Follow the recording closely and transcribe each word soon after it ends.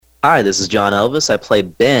Hi, this is John Elvis. I play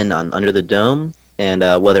Ben on Under the Dome. And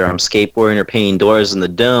whether I'm skateboarding or painting doors in the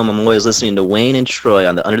dome, I'm always listening to Wayne and Troy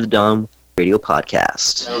on the Under the Dome radio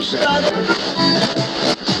podcast.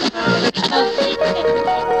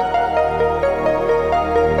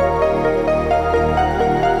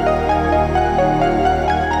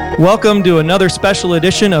 Welcome to another special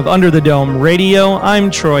edition of Under the Dome Radio.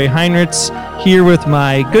 I'm Troy Heinrichs, here with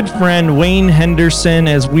my good friend Wayne Henderson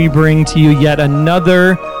as we bring to you yet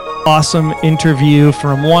another awesome interview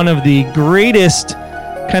from one of the greatest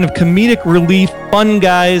kind of comedic relief, fun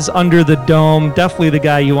guys under the dome. Definitely the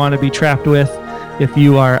guy you want to be trapped with if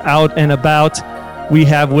you are out and about. We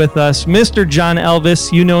have with us Mr. John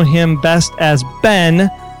Elvis. You know him best as Ben,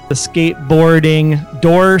 the skateboarding,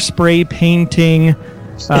 door spray painting,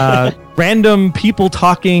 random people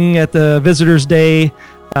talking at the Visitors Day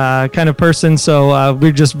kind of person. So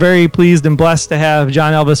we're just very pleased and blessed to have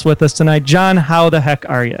John Elvis with us tonight. John, how the heck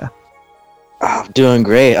are you? Oh, doing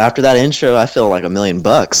great. After that intro, I feel like $1 million.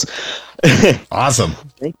 Awesome.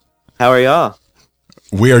 How are y'all?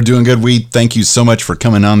 We are doing good. We thank you so much for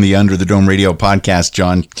coming on the Under the Dome Radio podcast,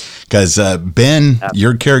 John, because Ben,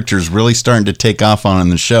 your character is really starting to take off on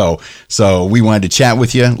the show. So we wanted to chat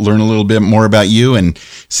with you, learn a little bit more about you, and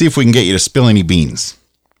see if we can get you to spill any beans.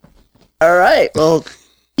 All right. Well,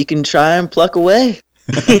 you can try and pluck away.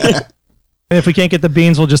 And if we can't get the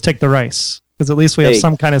beans, we'll just take the rice, because at least we have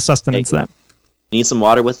some kind of sustenance then. Need some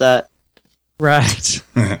water with that? Right.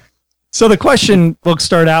 So the question we'll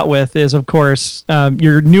start out with is, of course,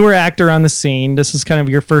 you're a newer actor on the scene. This is kind of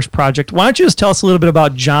your first project. Why don't you just tell us a little bit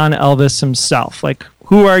about John Elvis himself? Like,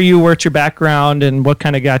 who are you, what's your background, and what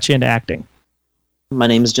kind of got you into acting? My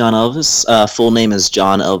name is John Elvis. Full name is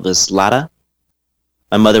John Elvis Lara.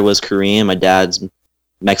 My mother was Korean. My dad's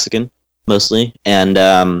Mexican, mostly. And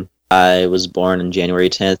I was born on January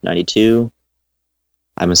 10th, 92.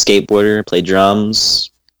 I'm a skateboarder, play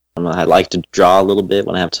drums. I like to draw a little bit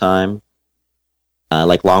when I have time. I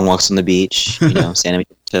like long walks on the beach, sanding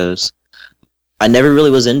my toes. I never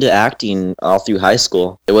really was into acting all through high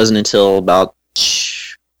school. It wasn't until about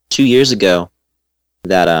 2 years ago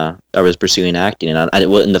that I was pursuing acting. And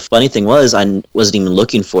the funny thing was, I wasn't even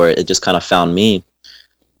looking for it. It just kind of found me.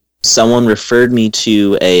 Someone referred me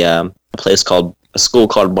to a school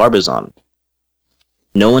called Barbizon.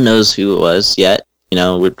 No one knows who it was yet.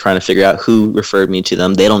 We're trying to figure out who referred me to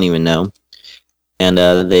them. They don't even know. And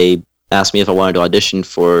they asked me if I wanted to audition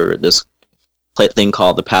for this thing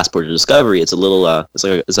called the Passport to Discovery. It's a little,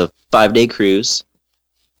 it's a 5-day cruise.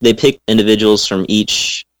 They pick individuals from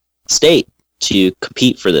each state to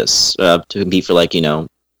compete for this, in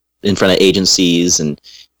front of agencies and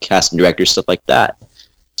casting directors, stuff like that,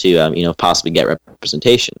 to, possibly get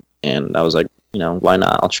representation. And I was like, why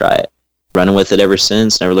not? I'll try it. Running with it ever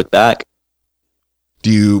since, never looked back. Do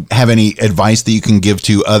you have any advice that you can give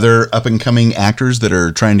to other up-and-coming actors that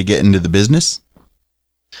are trying to get into the business?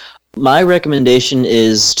 My recommendation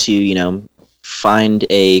is to, find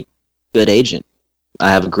a good agent. I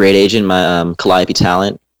have a great agent, my Calliope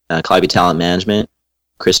Talent Management,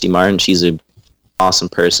 Christy Martin. She's an awesome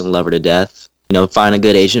person, love her to death. Find a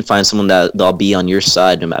good agent, find someone that'll be on your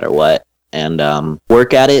side no matter what, and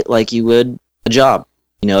work at it like you would a job.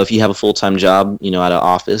 If you have a full-time job, at an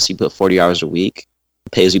office, you put 40 hours a week.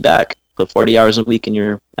 Pays you back. Put 40 hours a week in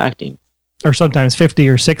your acting. Or sometimes 50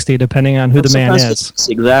 or 60, depending on who the man is.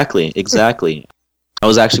 Exactly. I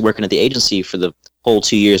was actually working at the agency for the whole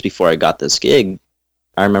 2 years before I got this gig.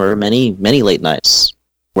 I remember many, many late nights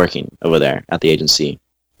working over there at the agency.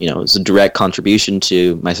 It's a direct contribution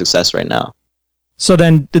to my success right now. So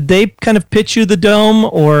then, did they kind of pitch you the Dome,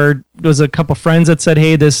 or was a couple friends that said,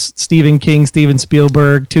 hey, this Stephen King, Steven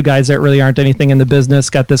Spielberg, two guys that really aren't anything in the business,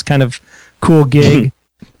 got this kind of cool gig?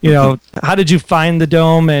 How did you find the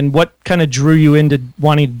Dome, and what kind of drew you into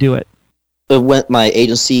wanting to do it? When my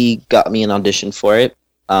agency got me an audition for it,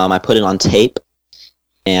 I put it on tape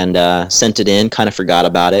and sent it in, kind of forgot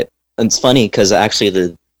about it. And it's funny because actually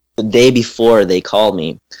the day before they called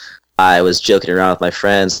me, I was joking around with my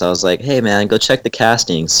friends. I was like, hey, man, go check the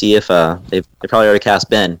casting, see if they probably already cast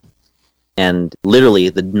Ben. And literally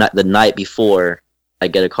the night before, I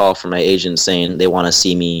get a call from my agent saying they want to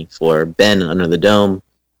see me for Ben Under the Dome.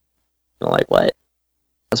 I'm like, what?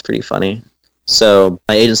 That's pretty funny. So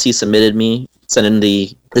my agency submitted me, sent in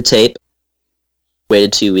the tape,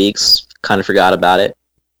 waited 2 weeks, kind of forgot about it.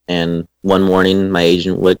 And one morning, my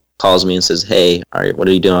agent calls me and says, hey, all right, what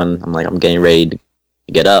are you doing? I'm like, I'm getting ready to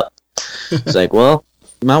get up. He's like, well,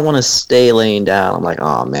 you might want to stay laying down. I'm like,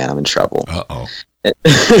 oh, man, I'm in trouble. Uh-oh.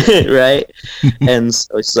 Right? And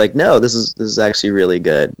so she's like, no, this is actually really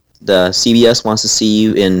good. The CBS wants to see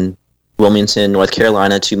you in Wilmington, North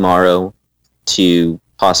Carolina tomorrow to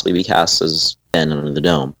possibly be cast as Ben Under the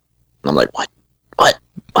Dome. And I'm like, what?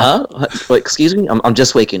 Huh? What? Excuse me? I'm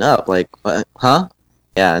just waking up. Like, what? Huh?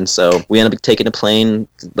 Yeah, and so we ended up taking a plane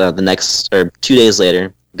the next, or 2 days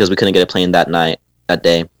later, because we couldn't get a plane that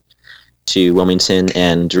day, to Wilmington,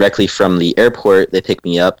 and directly from the airport, they picked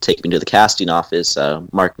me up, take me to the casting office,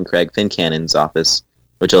 Mark and Craig Fincannon's office,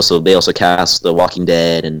 which they also cast The Walking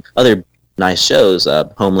Dead and other nice shows,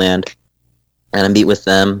 Homeland, and I meet with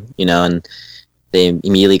them, and they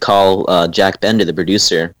immediately call Jack Bender, the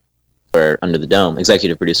producer for Under the Dome,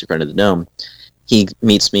 executive producer for Under the Dome. He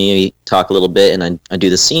meets me, we talk a little bit, and I do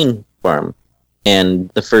the scene for him. And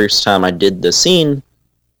the first time I did the scene,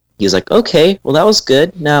 he's like, okay, well, that was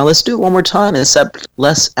good. Now let's do it one more time, except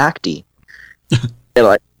less acty. They're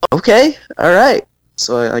like, okay, all right.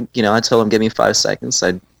 So I told him, give me 5 seconds.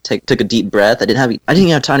 I took a deep breath. I didn't even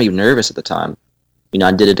have time to be nervous at the time.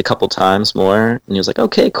 I did it a couple times more, and he was like,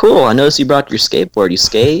 okay, cool. I noticed you brought your skateboard. You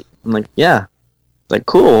skate? I'm like, yeah. Like,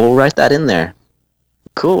 cool, we'll write that in there.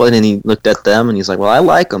 Cool. And then he looked at them, and he's like, well, I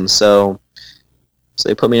like them. So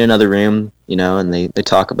they put me in another room, and they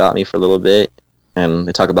talk about me for a little bit, and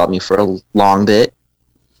they talk about me for a long bit,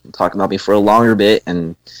 talk about me for a longer bit,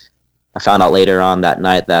 and I found out later on that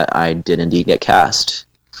night that I did indeed get cast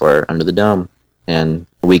for Under the Dome. And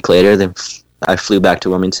a week later, I flew back to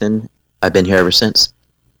Wilmington. I've been here ever since.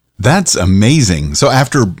 That's amazing. So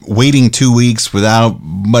after waiting 2 weeks without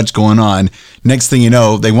much going on, next thing you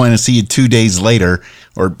know, they want to see you 2 days later,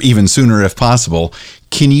 or even sooner if possible.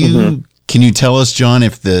 Can you tell us, John,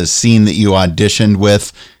 if the scene that you auditioned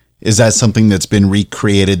with, is that something that's been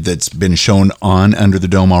recreated, that's been shown on Under the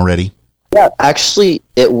Dome already? Yeah, actually,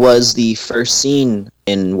 it was the first scene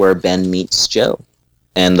in where Ben meets Joe,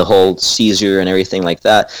 and the whole seizure and everything like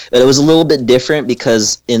that. But it was a little bit different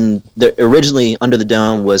because originally Under the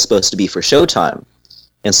Dome was supposed to be for Showtime,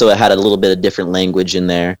 and so it had a little bit of different language in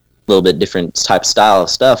there, a little bit different type style of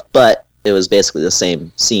stuff, but it was basically the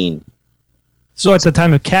same scene. So at the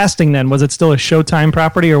time of casting then, was it still a Showtime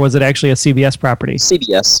property or was it actually a CBS property?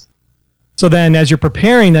 CBS. So then as you're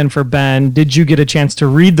preparing then for Ben, did you get a chance to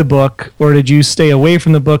read the book, or did you stay away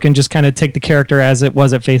from the book and just kind of take the character as it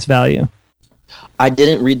was at face value? I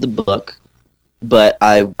didn't read the book, but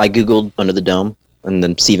I Googled Under the Dome, and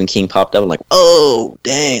then Stephen King popped up. I'm like, oh,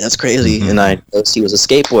 dang, that's crazy. Mm-hmm. And I noticed he was a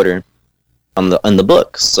skateboarder on the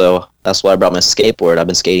book, so that's why I brought my skateboard. I've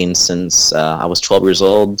been skating since I was 12 years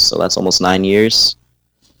old, so that's almost 9 years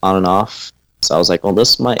on and off. So I was like, well,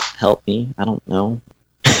 this might help me. I don't know.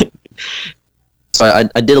 So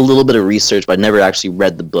I did a little bit of research, but I never actually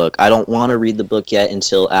read the book. I don't want to read the book yet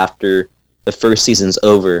until after the first season's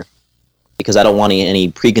over, because I don't want any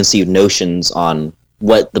preconceived notions on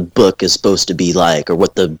what the book is supposed to be like or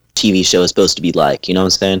what the TV show is supposed to be like. You know what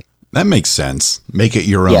I'm saying? That makes sense. Make it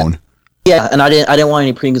your own. Yeah, and I didn't want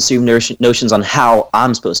any preconceived notions on how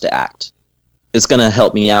I'm supposed to act. It's going to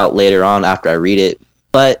help me out later on after I read it,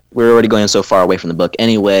 but we're already going so far away from the book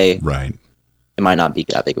anyway. Right. It might not be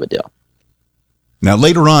that big of a deal. Now,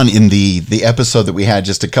 later on in the episode that we had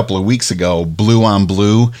just a couple of weeks ago, Blue on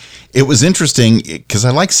Blue, it was interesting because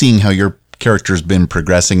I like seeing how your character's been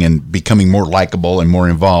progressing and becoming more likable and more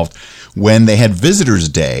involved. When they had Visitors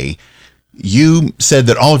Day, you said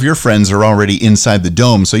that all of your friends are already inside the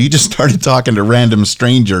dome, so you just started talking to random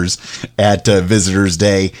strangers at Visitors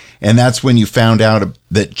Day, and that's when you found out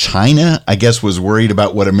that China, I guess, was worried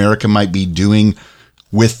about what America might be doing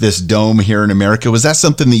with this dome here in America. Was that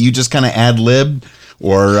something that you just kind of ad-libbed?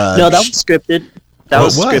 Or no, that was scripted. That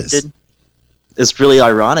was scripted. It's really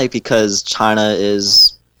ironic because China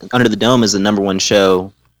is, Under the Dome is the number one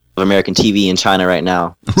show of American TV in China right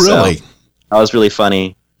now. Really? So that was really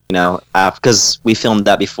funny, because we filmed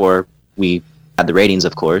that before we had the ratings,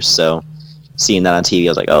 of course. So seeing that on TV, I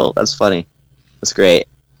was like, oh, that's funny. That's great.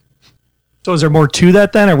 So is there more to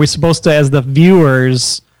that then? Are we supposed to, as the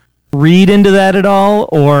viewers, read into that at all,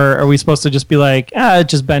 or are we supposed to just be like, it's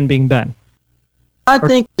just Ben being Ben? I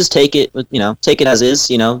think just take it as is.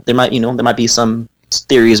 There might be some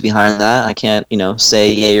theories behind that. I can't,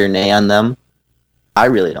 say yay or nay on them. I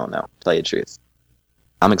really don't know, to tell you the truth.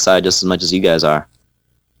 I'm excited just as much as you guys are.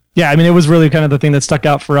 Yeah, I mean, it was really kind of the thing that stuck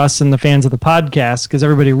out for us and the fans of the podcast, because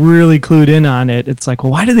everybody really clued in on it. It's like,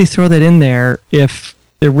 well, why did they throw that in there if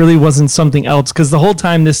there really wasn't something else? Because the whole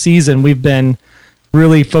time this season, we've been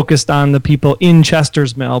really focused on the people in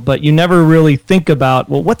Chester's Mill, but you never really think about,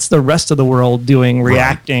 well, what's the rest of the world doing,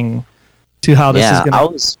 reacting to how this is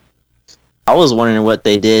going to... I was wondering what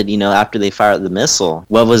they did, after they fired the missile.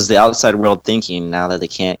 What was the outside world thinking now that they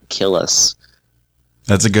can't kill us?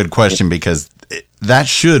 That's a good question, because that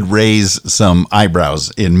should raise some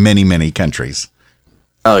eyebrows in many, many countries.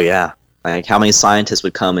 Oh yeah, like how many scientists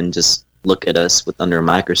would come and just look at us with under a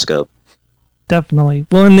microscope? Definitely.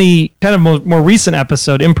 Well, in the kind of more recent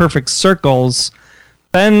episode, Imperfect Circles,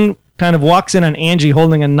 Ben kind of walks in on Angie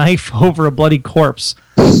holding a knife over a bloody corpse.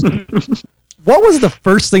 What was the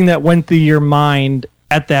first thing that went through your mind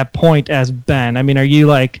at that point as Ben? I mean, are you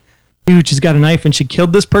like, dude, she's got a knife and she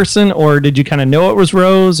killed this person, or did you kind of know it was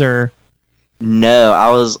Rose, or? No,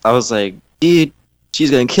 I was like, dude,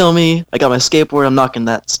 she's gonna kill me. I got my skateboard. I'm knocking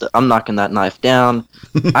that knife down.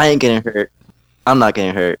 I ain't getting hurt. I'm not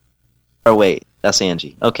getting hurt. Oh wait, that's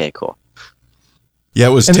Angie. Okay, cool. Yeah,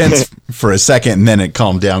 it was tense for a second, and then it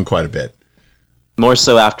calmed down quite a bit. More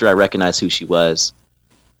so after I recognized who she was.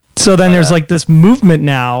 So then there's like this movement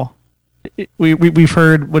now. We've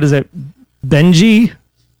heard, what is it, Benji?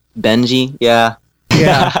 Benji, yeah.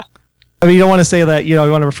 Yeah. I mean, you don't want to say that, you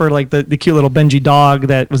want to refer to like the cute little Benji dog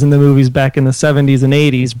that was in the movies back in the 70s and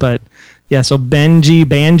 80s. But yeah, so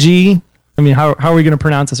Banji. I mean, how are we going to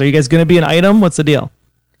pronounce this? Are you guys going to be an item? What's the deal?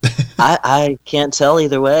 I can't tell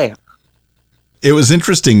either way. It was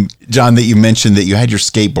interesting, John, that you mentioned that you had your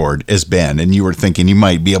skateboard as Ben, and you were thinking you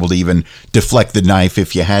might be able to even deflect the knife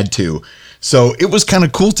if you had to. So it was kind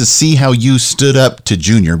of cool to see how you stood up to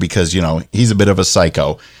Junior because, he's a bit of a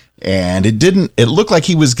psycho. And it looked like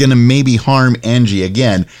he was going to maybe harm Angie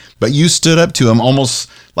again, but you stood up to him almost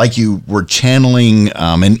like you were channeling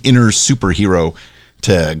an inner superhero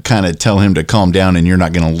to kind of tell him to calm down and you're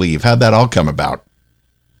not going to leave. How'd that all come about?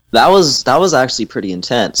 That was actually pretty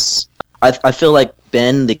intense. I feel like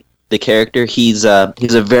Ben, the character, he's a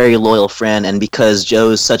very loyal friend, and because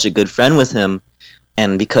Joe's such a good friend with him,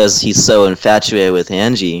 and because he's so infatuated with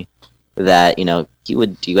Angie, that he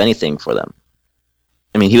would do anything for them.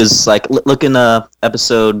 I mean, he was like, look in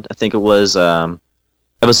episode, I think it was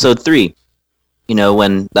episode 3.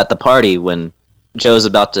 When at the party when Joe's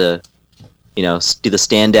about to, do the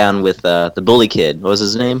stand down with the bully kid. What was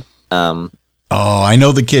his name? Oh, I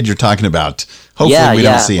know the kid you're talking about. Hopefully we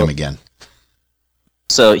don't see him again.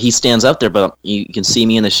 So he stands up there, but you can see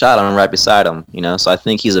me in the shot. I'm right beside him, So I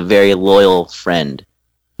think he's a very loyal friend,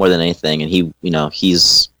 more than anything, and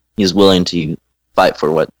he's willing to fight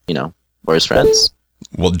for for his friends.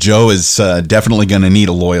 Well, Joe is definitely going to need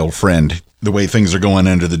a loyal friend the way things are going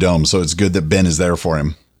under the dome. So it's good that Ben is there for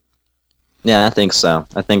him. Yeah, I think so.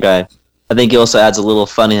 I think he also adds a little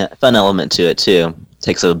fun element to it too.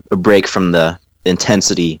 Takes a break from the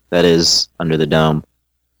intensity that is under the dome.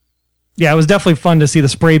 Yeah, it was definitely fun to see the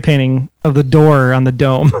spray painting of the door on the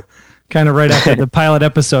dome, kind of right after the pilot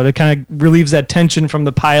episode. It kind of relieves that tension from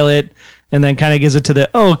the pilot, and then kind of gives it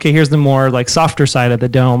to here's the more like softer side of the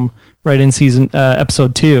dome, right in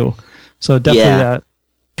episode 2. So definitely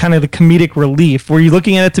kind of the comedic relief. Were you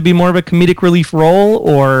looking at it to be more of a comedic relief role,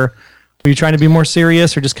 or were you trying to be more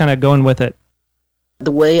serious, or just kind of going with it?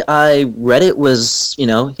 The way I read it was,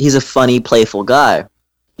 he's a funny, playful guy.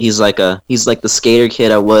 He's like the skater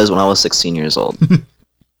kid I was when I was 16 years old.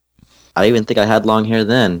 I even think I had long hair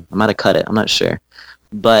then. I might have cut it. I'm not sure.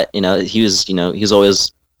 But, he was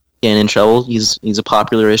always getting in trouble. He's a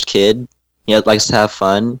popular-ish kid. He likes to have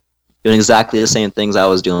fun, doing exactly the same things I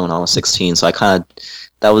was doing when I was 16. So it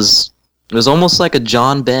was almost like a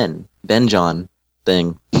Ben John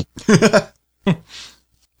thing.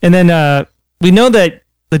 And then we know that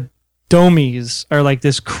the Domies are like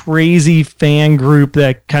this crazy fan group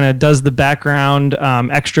that kind of does the background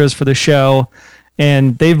extras for the show.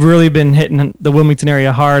 And they've really been hitting the Wilmington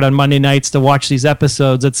area hard on Monday nights to watch these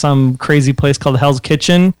episodes at some crazy place called Hell's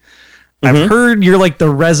Kitchen. Mm-hmm. I've heard you're like the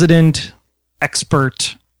resident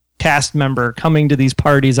expert cast member coming to these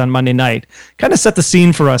parties on Monday night. Kind of set the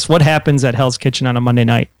scene for us. What happens at Hell's Kitchen on a Monday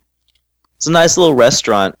night? It's a nice little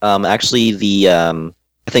restaurant. Actually, I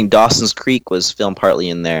think Dawson's Creek was filmed partly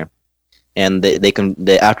in there. And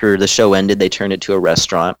they after the show ended, they turned it to a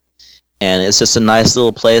restaurant. And it's just a nice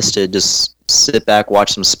little place to just sit back,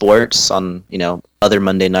 watch some sports on, other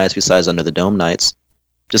Monday nights besides Under the Dome nights.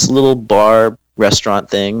 Just a little bar restaurant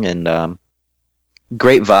thing, and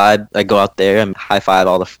great vibe. I go out there and high five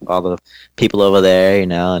all the people over there,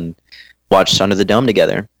 and watch Under the Dome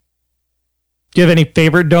together. Do you have any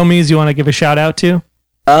favorite Domies you want to give a shout out to?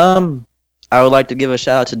 I would like to give a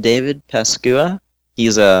shout out to David Pascua.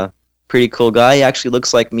 He's a pretty cool guy. He actually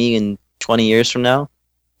looks like me in 20 years from now.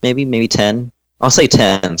 Maybe 10. I'll say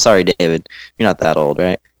 10. Sorry, David. You're not that old,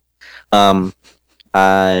 right?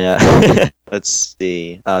 Let's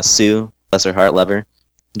see. Sue, bless her heart, love her.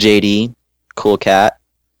 JD, cool cat.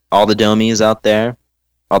 All the Domies out there.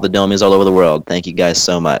 All the Domies all over the world. Thank you guys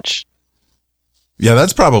so much. Yeah,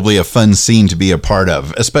 that's probably a fun scene to be a part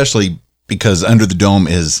of, especially because Under the Dome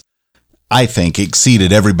is, I think,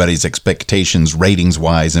 exceeded everybody's expectations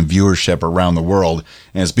ratings-wise and viewership around the world,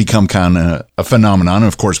 and it's become kind of a phenomenon. And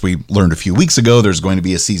of course, we learned a few weeks ago there's going to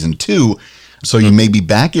be a season 2, so you may be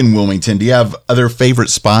back in Wilmington. Do you have other favorite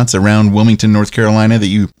spots around Wilmington, North Carolina that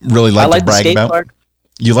you really like to brag about? Park.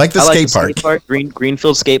 You like the skate park? Skate park,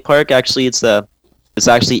 Greenfield Skate Park. Actually, it's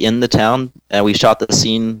actually in the town, and we shot the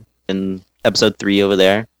scene in episode 3 over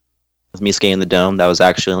there with me skating the dome. That was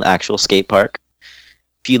actually an actual skate park.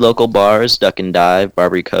 Few local bars, Duck and Dive,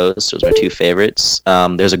 Barbary Coast. Those are my 2 favorites.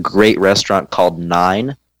 There's a great restaurant called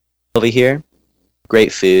Nine over here.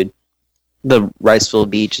 Great food. The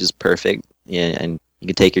Ricefield Beach is perfect, yeah, and you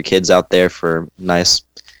can take your kids out there for a nice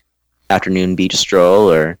afternoon beach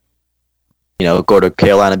stroll, or go to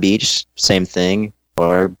Carolina Beach, same thing,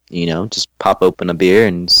 or just pop open a beer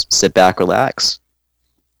and sit back, relax.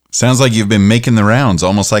 Sounds like you've been making the rounds,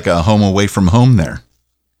 almost like a home away from home there.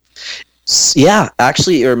 Yeah,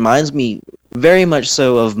 actually, it reminds me very much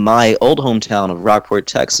so of my old hometown of Rockport,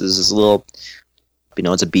 Texas. It's a little,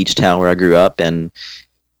 it's a beach town where I grew up, and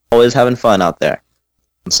always having fun out there.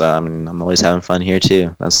 And so I'm always having fun here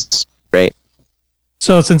too. That's great.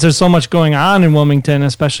 So since there's so much going on in Wilmington,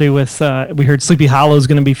 especially with, we heard Sleepy Hollow is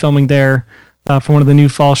going to be filming there for one of the new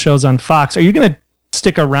fall shows on Fox. Are you going to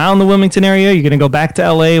stick around the Wilmington area? Are you going to go back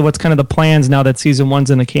to LA? What's kind of the plans now that season 1's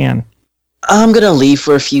in the can? I'm going to leave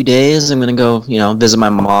for a few days. I'm going to go, visit my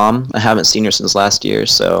mom. I haven't seen her since last year.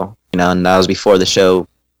 So, and that was before the show.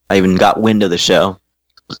 I even got wind of the show.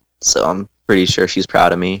 So I'm pretty sure she's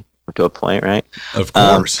proud of me to a point, right? Of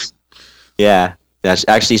course. Yeah.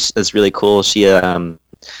 Actually, it's really cool. She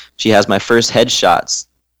has my first headshots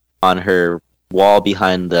on her wall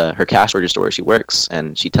behind her cash register where she works.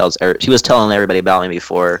 And she was telling everybody about me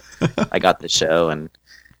before I got the show. And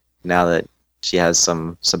now that she has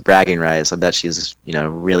some bragging rights, I bet she's,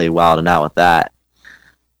 really wilding out with that.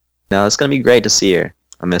 No, it's going to be great to see her.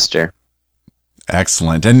 I missed her.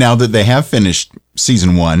 Excellent. And now that they have finished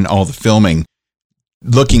season 1, all the filming,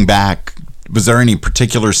 looking back, was there any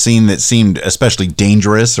particular scene that seemed especially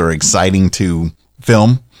dangerous or exciting to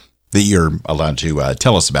film that you're allowed to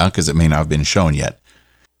tell us about, because it may not have been shown yet?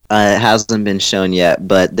 It hasn't been shown yet,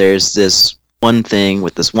 but there's this one thing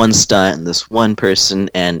with this one stunt and this one person,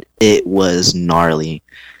 and it was gnarly.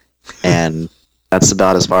 And that's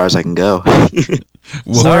about as far as I can go.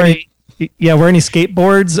 Sorry. Yeah, were any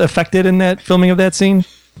skateboards affected in that filming of that scene?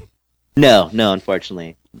 No,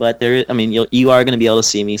 unfortunately. But you are going to be able to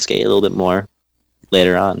see me skate a little bit more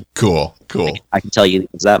later on. Cool. I can tell you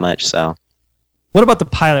that much. So, what about the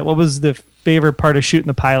pilot? What was the favorite part of shooting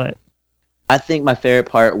the pilot? I think my favorite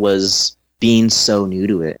part was being so new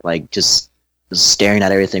to it, like just staring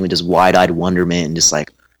at everything with just wide-eyed wonderment, and just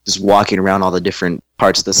walking around all the different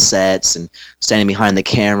parts of the sets, and standing behind the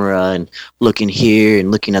camera and looking here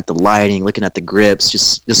and looking at the lighting, looking at the grips,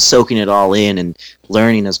 just soaking it all in and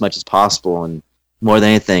learning as much as possible. And more than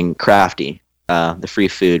anything, crafty. The free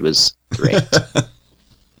food was great.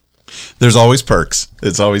 There's always perks.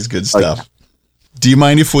 It's always good stuff. Oh, yeah. Do you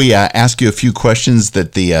mind if we ask you a few questions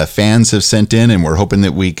that the fans have sent in, and we're hoping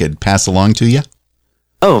that we could pass along to you?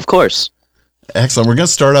 Oh, of course. Excellent. We're going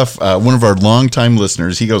to start off, one of our longtime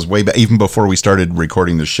listeners. He goes way back, even before we started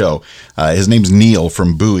recording the show. His name's Neil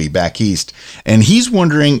from Bowie, back east. And he's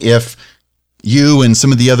wondering if you and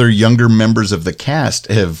some of the other younger members of the cast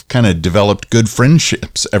have kind of developed good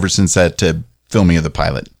friendships ever since that filming of the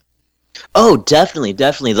pilot. Oh, definitely.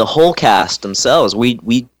 The whole cast themselves.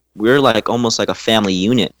 We're like almost like a family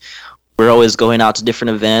unit. We're always going out to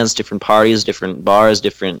different events, different parties, different bars,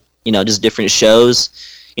 different, just different shows.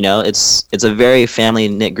 It's a very family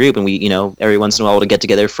knit group, and we, every once in a while we'll get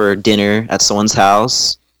together for dinner at someone's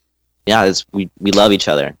house. Yeah, we love each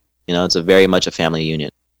other. It's a very much a family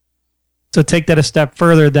unit. So take that a step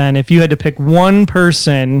further then. If you had to pick one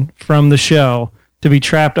person from the show to be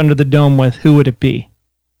trapped under the dome with, who would it be?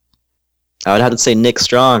 I would have to say Nicholas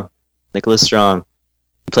Strong.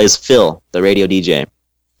 He plays Phil, the radio DJ.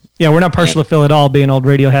 Yeah, we're not partial to Phil at all, being old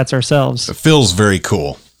radio hats ourselves. Phil's very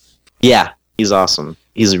cool. Yeah, he's awesome.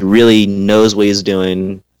 He really knows what he's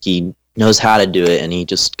doing. He knows how to do it, and he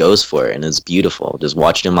just goes for it, and it's beautiful. Just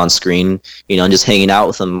watching him on screen, and just hanging out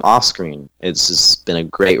with him off screen. It's just been a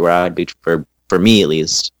great ride for me, at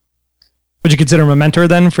least. Would you consider him a mentor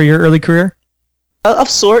then for your early career? Of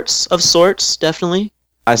sorts, definitely.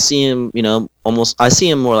 I see him, I see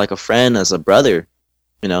him more like a friend, as a brother,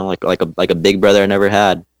 like a big brother I never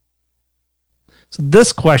had. So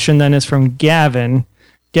this question then is from Gavin.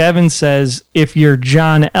 Gavin says, if you're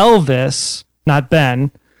John Elvis, not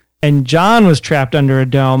Ben, and John was trapped under a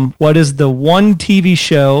dome, what is the one TV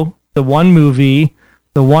show, the one movie,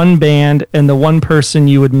 the one band, and the one person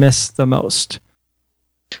you would miss the most.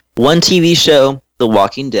 One TV show, The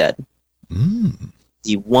Walking Dead.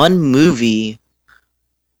 The one movie,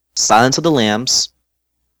 Silence of the Lambs.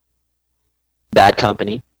 Bad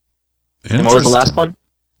Company. And what was the last one?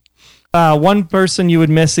 One person you would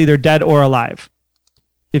miss, either dead or alive.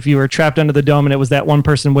 If you were trapped under the dome and it was that one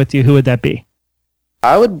person with you, who would that be?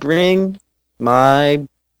 I would bring my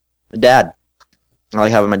dad. I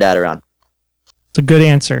like having my dad around. It's a good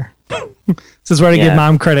answer. This is where to give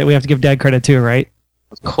mom credit. We have to give dad credit too, right?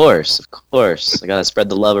 Of course. I gotta spread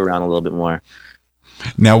the love around a little bit more.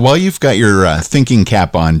 Now, while you've got your thinking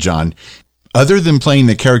cap on, John, other than playing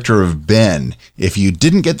the character of Ben, if you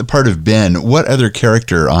didn't get the part of Ben, what other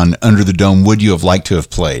character on Under the Dome would you have liked to have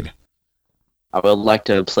played? I would like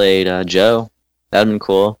to have played Joe. That'd been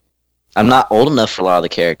cool. I'm not old enough for a lot of the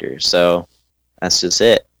characters, so that's just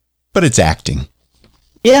it. But it's acting.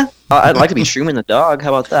 Yeah, I'd like to be Truman the dog.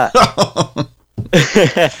 How about that?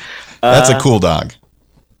 That's a cool dog.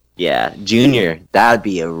 Yeah, Junior. That'd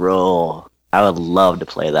be a role. I would love to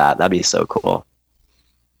play that. That'd be so cool.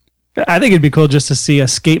 I think it'd be cool just to see a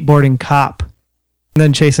skateboarding cop and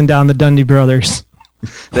then chasing down the Dundee brothers.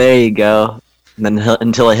 There you go. And then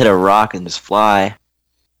until I hit a rock and just fly.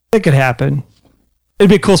 It could happen. It'd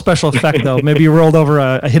be a cool special effect, though. Maybe you rolled over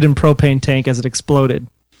a hidden propane tank as it exploded.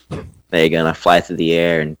 There you go. And I fly through the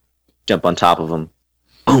air and jump on top of them.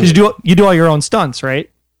 You do all your own stunts, right?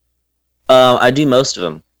 I do most of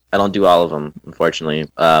them. I don't do all of them, unfortunately.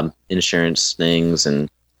 Insurance things and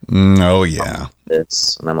oh yeah,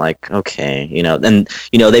 this, and I'm like, okay, and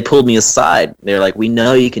they pulled me aside. They're like, we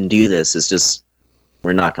know you can do this. It's just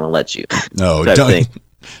we're not going to let you. No, don't.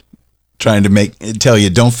 Trying to tell you,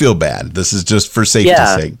 don't feel bad. This is just for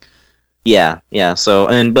safety's sake. Yeah.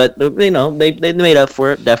 So but they made up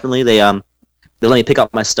for it. Definitely, they let me pick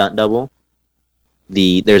up my stunt double.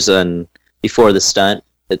 Before the stunt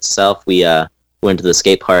itself, we went to the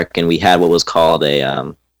skate park and we had what was called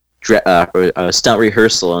a stunt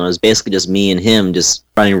rehearsal, and it was basically just me and him just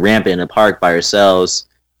running rampant in a park by ourselves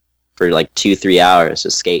for like 2-3 hours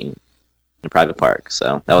just skating in a private park.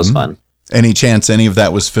 So that was fun. Any chance any of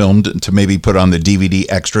that was filmed to maybe put on the DVD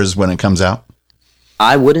extras when it comes out?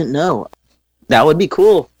 I wouldn't know. That would be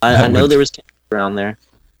cool. I know there was cameras around there.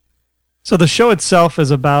 So the show itself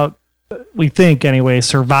is about, we think anyway,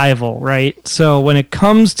 survival, right? So when it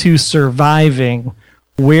comes to surviving,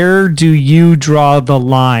 where do you draw the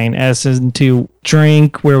line as into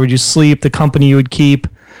drink? Where would you sleep? The company you would keep?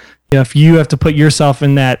 If you have to put yourself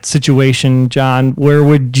in that situation, John, where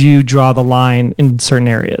would you draw the line in certain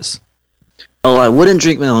areas? Oh, I wouldn't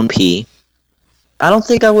drink my own pee. I don't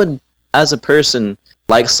think I would, as a person,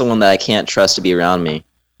 like someone that I can't trust to be around me.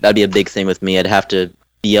 That'd be a big thing with me. I'd have to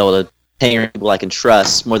be able to hang around people I can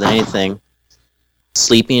trust more than anything.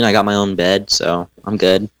 Sleeping, I got my own bed, so I'm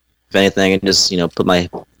good. If anything, I can just, put my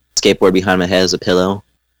skateboard behind my head as a pillow.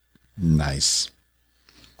 Nice.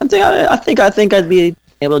 I think I'd be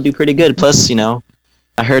able to do pretty good. Plus,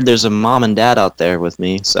 I heard there's a mom and dad out there with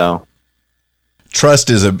me, so. Trust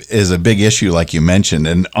is a big issue, like you mentioned,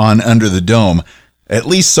 and on Under the Dome, at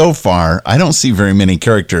least so far, I don't see very many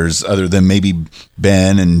characters other than maybe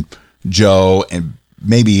Ben and Joe and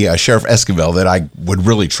maybe Sheriff Esquivel that I would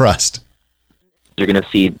really trust. You're going to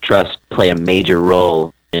see trust play a major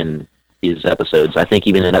role in these episodes. I think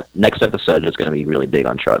even in the next episode, it's going to be really big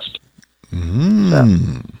on trust.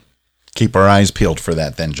 So. Keep our eyes peeled for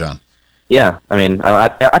that then, John. Yeah, I mean, I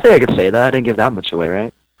think I could say that. I didn't give that much away,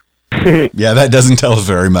 right? Yeah, that doesn't tell us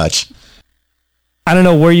very much. I don't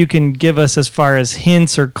know where you can give us as far as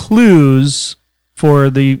hints or clues for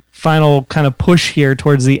the final kind of push here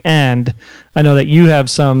towards the end. I know that you have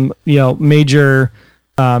some, major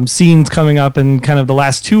scenes coming up in kind of the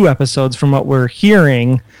last 2 episodes from what we're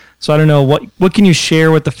hearing. So I don't know, what can you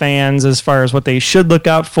share with the fans as far as what they should look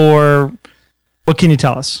out for? What can you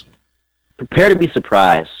tell us? Prepare to be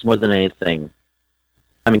surprised more than anything.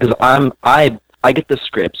 I mean, because I get the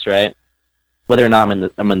scripts, right? Whether or not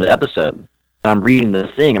I'm in the episode, and I'm reading the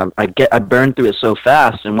thing, and I burn through it so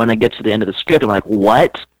fast, and when I get to the end of the script, I'm like,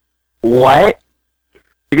 what? You're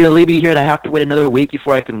gonna leave me here, and I have to wait another week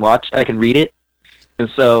before I can read it? And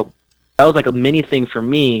so that was like a mini thing for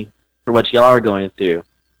me for what y'all are going through,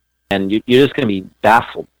 and you're just gonna be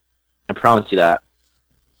baffled. I promise you that.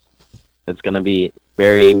 It's gonna be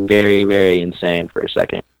very, very, very insane for a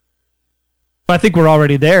second. I think we're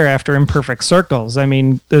already there after Imperfect Circles. I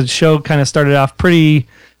mean, the show kind of started off pretty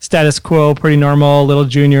status quo, pretty normal, little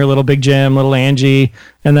Junior, little Big Jim, little Angie,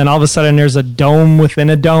 and then all of a sudden there's a dome within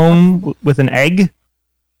a dome with an egg.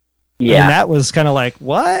 Yeah. And that was kind of like,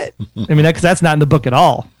 what? I mean, because that's not in the book at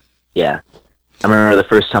all. Yeah. I remember the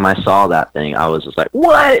first time I saw that thing, I was just like,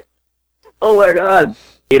 what? Oh my god.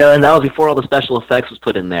 You know, and that was before all the special effects was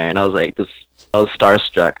put in there, and I was like, I was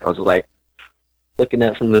starstruck. I was like, looking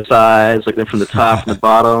at it from the sides, looking from the top and the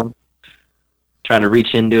bottom, trying to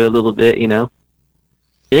reach into it a little bit, you know.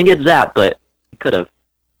 Didn't get zapped, but could have.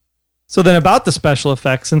 So then about the special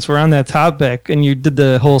effects, since we're on that topic, and you did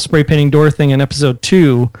the whole spray painting door thing in episode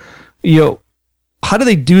 2, how do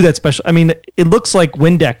they do that special? I mean, it looks like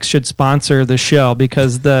Windex should sponsor the show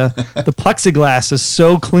because the plexiglass is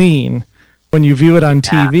so clean when you view it on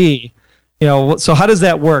TV. So how does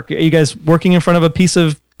that work? Are you guys working in front of a piece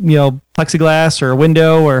of plexiglass or a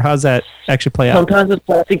window, or how's that actually play out? Sometimes it's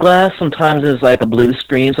plexiglass, sometimes it's like a blue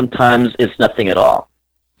screen, sometimes it's nothing at all.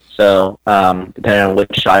 So depending on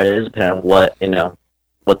which shot it is, depending on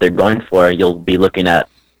what they're going for, you'll be looking at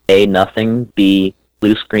A, nothing, B,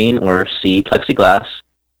 blue screen, or C, plexiglass.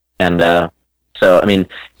 And so I mean,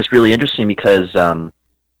 it's really interesting because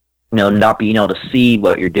not being able to see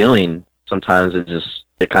what you're doing, sometimes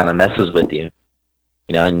it kind of messes with you,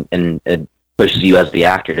 and it pushes you as the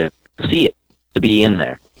actor to see it, to be in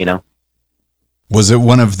there, Was it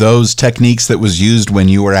one of those techniques that was used when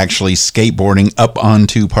you were actually skateboarding up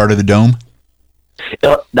onto part of the dome?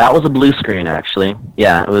 That was a blue screen, actually.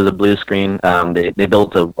 Yeah, it was a blue screen. They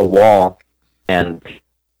built a wall, and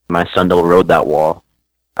my son rode that wall.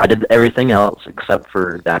 I did everything else except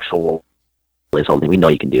for the actual wall. He told me, "We know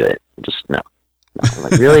you can do it. Just no." I'm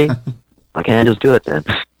like, really? Why can't I just do it then?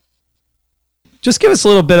 Just give us a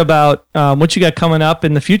little bit about what you got coming up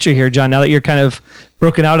in the future here, John. Now that you're kind of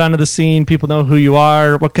broken out onto the scene, people know who you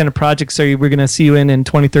are. What kind of projects we're going to see you in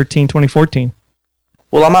 2013, 2014?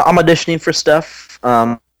 Well, I'm auditioning for stuff.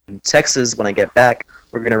 In Texas, when I get back,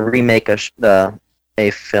 we're going to remake a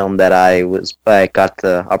film that I got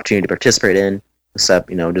the opportunity to participate in. Except,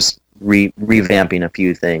 just revamping a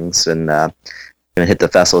few things, and going to hit the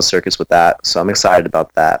festival circuits with that. So I'm excited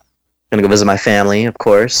about that. Going to go visit my family, of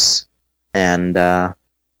course. And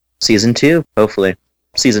season 2, hopefully.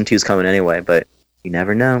 Season 2's coming anyway, but you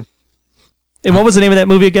never know. And what was the name of that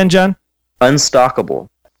movie again, John? Unstockable.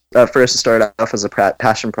 First, it started off as a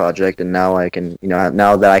passion project, and now I can,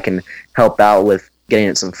 now that I can help out with getting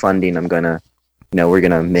it some funding, I'm gonna, we're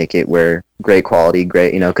gonna make it where great quality,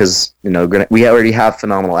 because we already have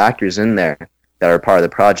phenomenal actors in there that are part of the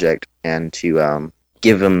project, and to have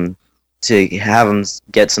them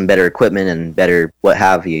get some better equipment and better what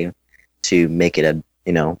have you, to make it a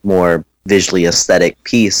more visually aesthetic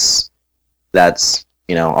piece that's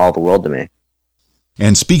all the world to me.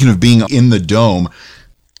 And speaking of being in the dome,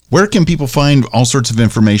 where can people find all sorts of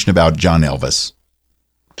information about John Elvis?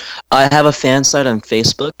 I have a fan site on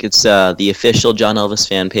Facebook. It's the official John Elvis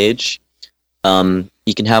fan page. You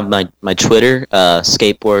can have my Twitter,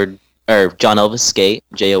 skateboard, or John Elvis Skate,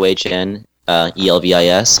 JOHN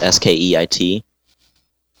ELVIS SKEIT.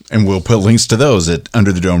 And we'll put links to those at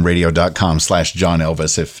underthedomeradio.com/John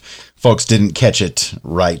Elvis if folks didn't catch it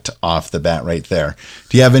right off the bat right there.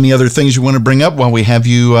 Do you have any other things you want to bring up while we have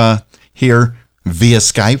you here via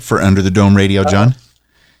Skype for Under the Dome Radio, John?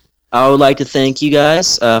 I would like to thank you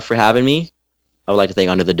guys for having me. I would like to thank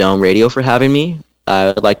Under the Dome Radio for having me. I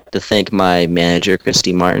would like to thank my manager,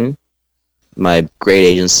 Christy Martin, my great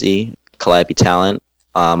agency, Calliope Talent,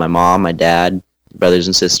 my mom, my dad, brothers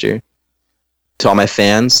and sister. To all my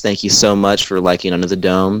fans, thank you so much for liking Under the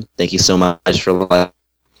Dome. Thank you so much for liking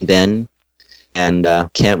Ben, and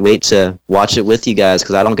can't wait to watch it with you guys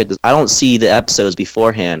because I don't see the episodes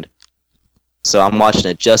beforehand, so I'm watching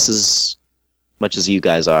it just as much as you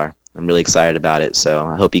guys are. I'm really excited about it, so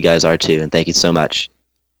I hope you guys are too. And thank you so much.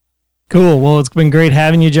 Cool. Well, it's been great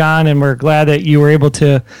having you, John, and we're glad that you were able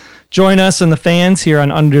to join us and the fans here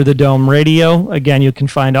on Under the Dome Radio. Again, you can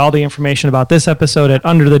find all the information about this episode at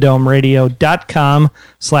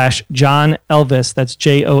underthedomeradio.com/John Elvis. That's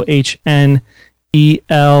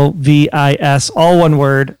JOHNELVIS, all one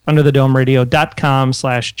word,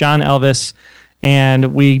 underthedomeradio.com/John Elvis.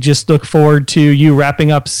 And we just look forward to you wrapping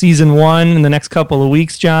up season 1 in the next couple of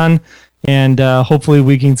weeks, John. And hopefully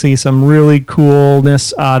we can see some really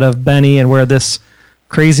coolness out of Benny and where this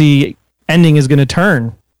crazy ending is going to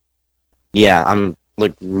turn. Yeah, I'm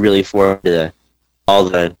really forward to all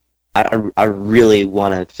the... I really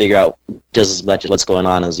want to figure out just as much what's going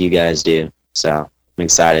on as you guys do. So I'm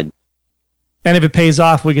excited. And if it pays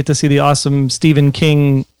off, we get to see the awesome Stephen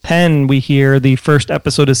King pen we hear the first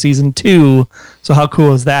episode of season 2. So how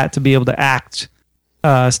cool is that to be able to act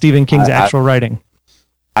Stephen King's actual writing?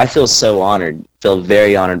 I feel so honored. Feel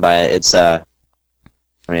very honored by it. It's I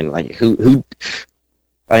don't even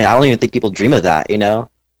think people dream of that,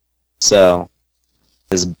 So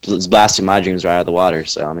it's blasting my dreams right out of the water.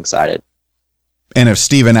 So I'm excited. And if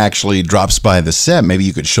Steven actually drops by the set, maybe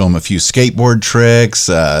you could show him a few skateboard tricks,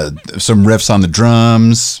 some riffs on the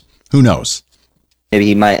drums. Who knows? Maybe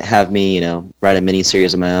he might have me, write a mini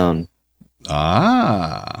series of my own.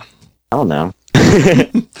 Ah. I don't know.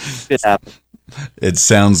 Could happen. It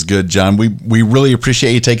sounds good, John. We really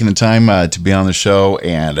appreciate you taking the time to be on the show,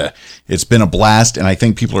 and it's been a blast, and I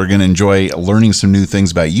think people are going to enjoy learning some new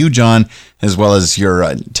things about you, John, as well as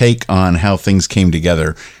your take on how things came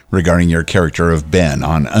together regarding your character of Ben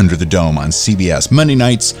on Under the Dome on CBS, Monday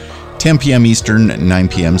nights, 10 p.m. Eastern, 9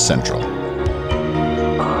 p.m. Central.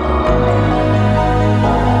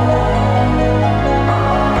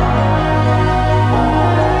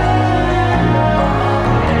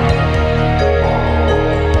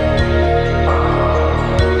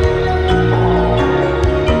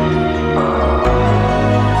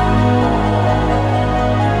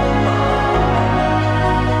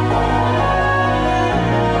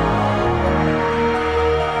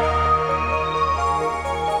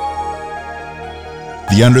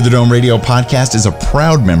 The Under the Dome Radio podcast is a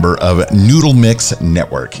proud member of Noodle Mix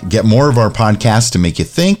Network. Get more of our podcasts to make you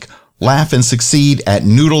think, laugh, and succeed at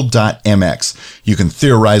noodle.mx. You can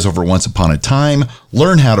theorize over Once Upon a Time,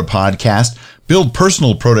 learn how to podcast, build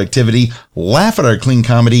personal productivity, laugh at our clean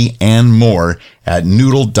comedy, and more at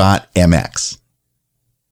noodle.mx.